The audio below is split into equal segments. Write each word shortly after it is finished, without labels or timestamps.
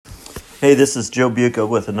Hey, this is Joe Buca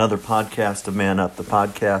with another podcast of Man Up, the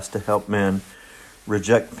podcast to help men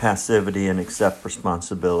reject passivity and accept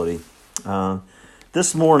responsibility.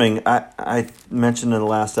 This morning, I mentioned in the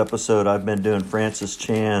last episode, I've been doing Francis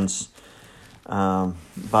Chan's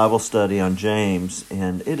Bible study on James,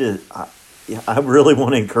 and it is. I really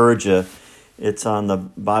want to encourage you. It's on the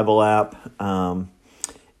Bible app, and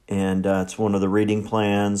it's one of the reading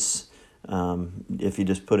plans. If you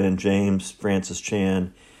just put in James Francis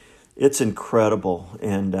Chan, it's incredible.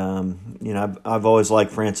 And I've always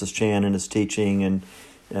liked Francis Chan and his teaching, and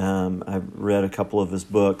I've read a couple of his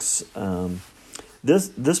books.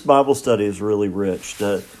 This Bible study is really rich.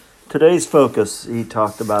 Today's focus, he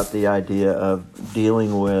talked about the idea of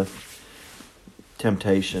dealing with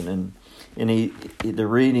temptation, and the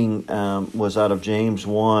reading was out of James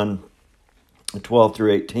 1, 12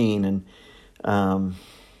 through 18, and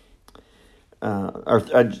or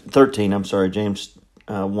 13. I'm sorry, James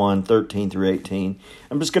 1, 13 through 18.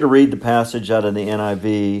 I'm just going to read the passage out of the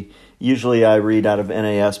NIV. Usually I read out of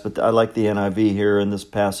NAS, but I like the NIV here in this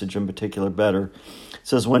passage in particular better. It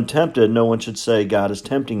says, "When tempted, no one should say, 'God is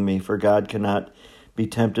tempting me,' for God cannot be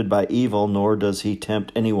tempted by evil, nor does he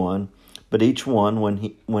tempt anyone. But each one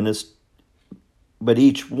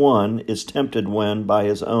is tempted when, by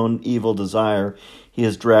his own evil desire, he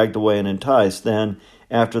is dragged away and enticed. Then,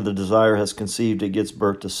 after the desire has conceived, it gives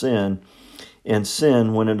birth to sin. And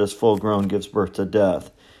sin, when it is full grown, gives birth to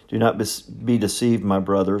death. Do not be deceived, my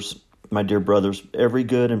dear brothers. Every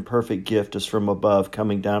good and perfect gift is from above,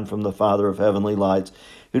 coming down from the Father of heavenly lights,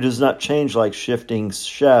 who does not change like shifting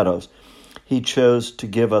shadows. He chose to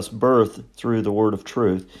give us birth through the word of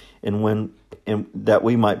truth, and that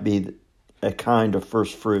we might be a kind of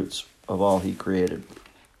first fruits of all he created."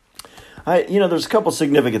 There's a couple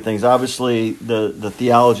significant things. Obviously, the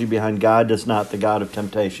theology behind God is not the God of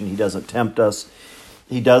temptation. He doesn't tempt us.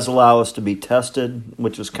 He does allow us to be tested,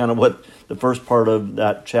 which is kind of what the first part of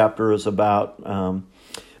that chapter is about.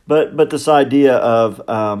 But this idea of,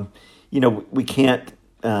 we can't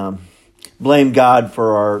blame God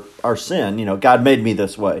for our sin. God made me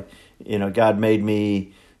this way. God made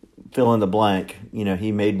me fill in the blank.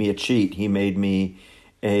 He made me a cheat. He made me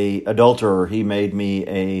a adulterer. He made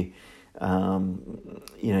me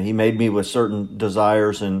he made me with certain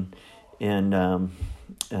desires and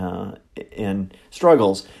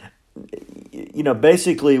struggles.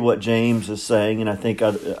 Basically what James is saying, and I think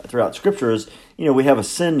throughout Scripture is, we have a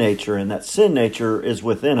sin nature, and that sin nature is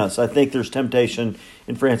within us. I think there's temptation,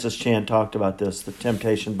 and Francis Chan talked about this, the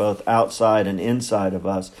temptation both outside and inside of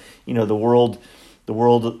us. The world, the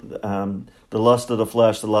lust of the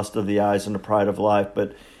flesh, the lust of the eyes, and the pride of life.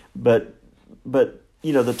 But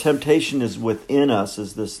the temptation is within us,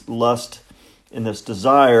 is this lust and this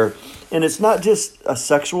desire. And it's not just a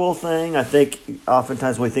sexual thing. I think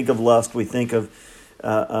oftentimes when we think of lust, we think of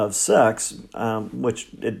sex, which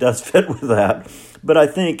it does fit with that. But I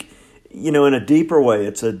think, in a deeper way,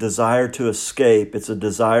 it's a desire to escape. It's a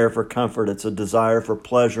desire for comfort. It's a desire for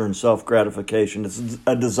pleasure and self-gratification. It's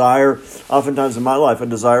a desire, oftentimes in my life, a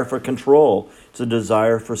desire for control. It's a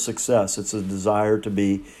desire for success. It's a desire to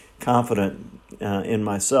be confident in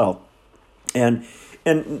myself. And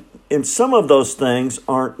some of those things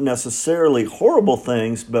aren't necessarily horrible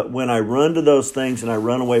things, but when I run to those things and I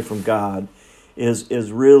run away from God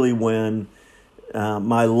is really when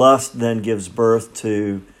my lust then gives birth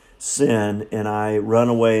to sin, and I run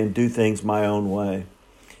away and do things my own way.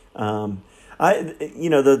 The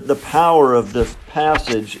power of this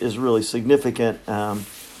passage is really significant,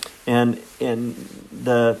 and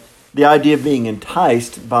the idea of being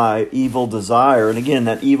enticed by evil desire. And again,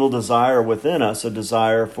 that evil desire within us, a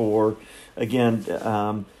desire for,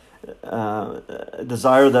 desire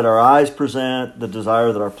that our eyes present, the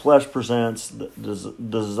desire that our flesh presents, the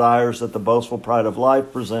desires that the boastful pride of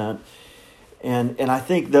life present. And I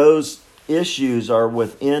think those issues are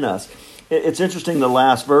within us. It's interesting, the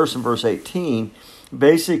last verse in verse 18,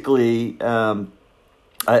 basically,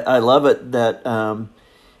 I love it that,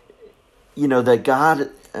 that God,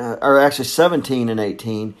 or actually 17 and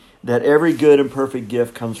 18, that every good and perfect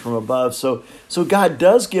gift comes from above. So God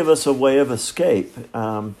does give us a way of escape.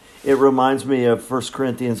 It reminds me of 1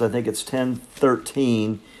 Corinthians, I think it's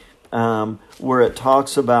 10:13, where it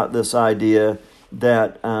talks about this idea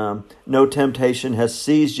that no temptation has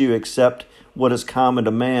seized you except what is common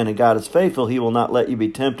to man, and God is faithful. He will not let you be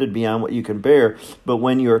tempted beyond what you can bear, but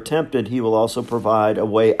when you are tempted, he will also provide a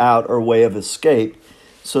way out or way of escape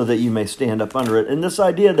so that you may stand up under it. And this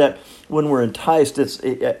idea that when we're enticed,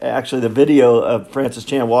 actually the video of Francis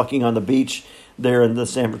Chan walking on the beach there in the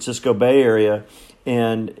San Francisco Bay Area,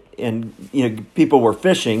 and people were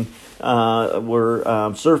fishing,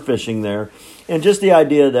 surf fishing there, and just the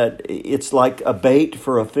idea that it's like a bait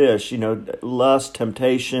for a fish. Lust,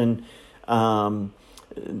 temptation,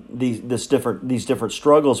 these different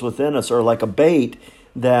struggles within us are like a bait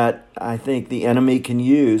that I think the enemy can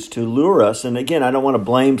use to lure us. And again, I don't want to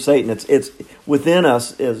blame Satan. It's within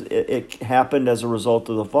us. It happened as a result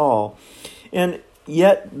of the fall. And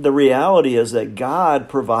yet the reality is that God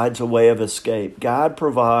provides a way of escape. God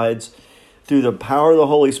provides, through the power of the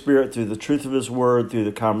Holy Spirit, through the truth of His Word, through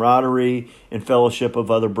the camaraderie and fellowship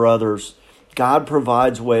of other brothers, God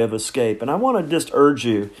provides a way of escape. And I want to just urge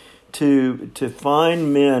you to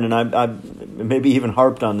find men, and I maybe even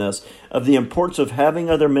harped on this, of the importance of having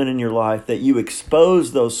other men in your life, that you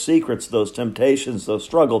expose those secrets, those temptations, those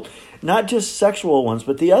struggles, not just sexual ones,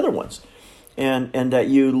 but the other ones. And that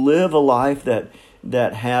you live a life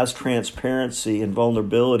that has transparency and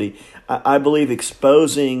vulnerability. I believe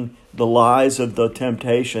exposing the lies of the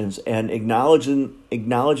temptations and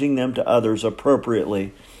acknowledging them to others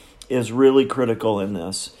appropriately is really critical in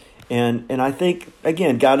this. And I think,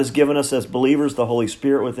 again, God has given us as believers the Holy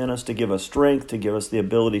Spirit within us to give us strength, to give us the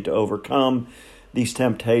ability to overcome these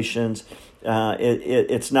temptations.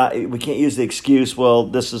 It's not, we can't use the excuse, well,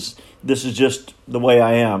 this is just the way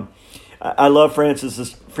I am. I love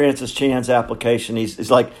Francis Chan's application. He's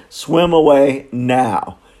like, swim away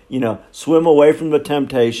now. Swim away from the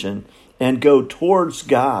temptation and go towards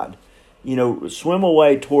God. Swim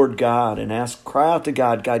away toward God and cry out to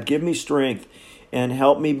God, God, give me strength and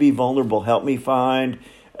help me be vulnerable. Help me find,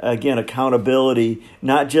 again, accountability,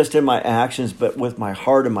 not just in my actions, but with my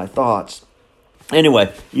heart and my thoughts.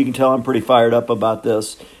 Anyway, you can tell I'm pretty fired up about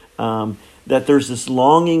this, that there's this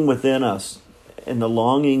longing within us, and the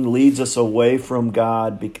longing leads us away from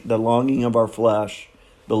God, the longing of our flesh,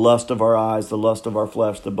 the lust of our eyes, the lust of our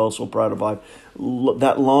flesh, the boastful pride of life.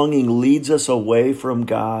 That longing leads us away from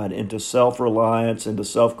God into self-reliance, into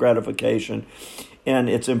self-gratification.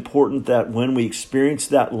 And it's important that when we experience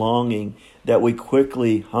that longing, that we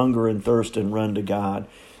quickly hunger and thirst and run to God.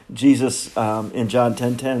 Jesus in John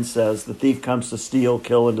 10:10 says, the thief comes to steal,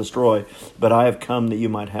 kill, and destroy, but I have come that you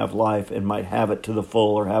might have life and might have it to the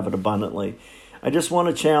full, or have it abundantly. I just want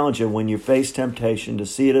to challenge you, when you face temptation, to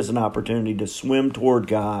see it as an opportunity to swim toward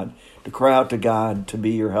God, to cry out to God to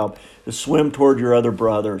be your help, to swim toward your other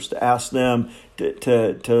brothers, to ask them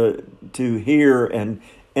to hear and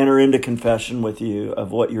enter into confession with you of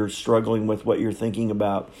what you're struggling with, what you're thinking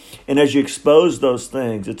about. And as you expose those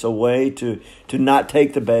things, it's a way to not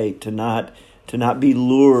take the bait, to not be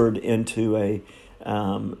lured into a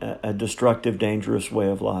destructive, dangerous way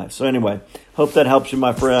of life. So anyway, hope that helps you,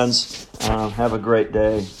 my friends. Have a great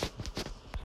day.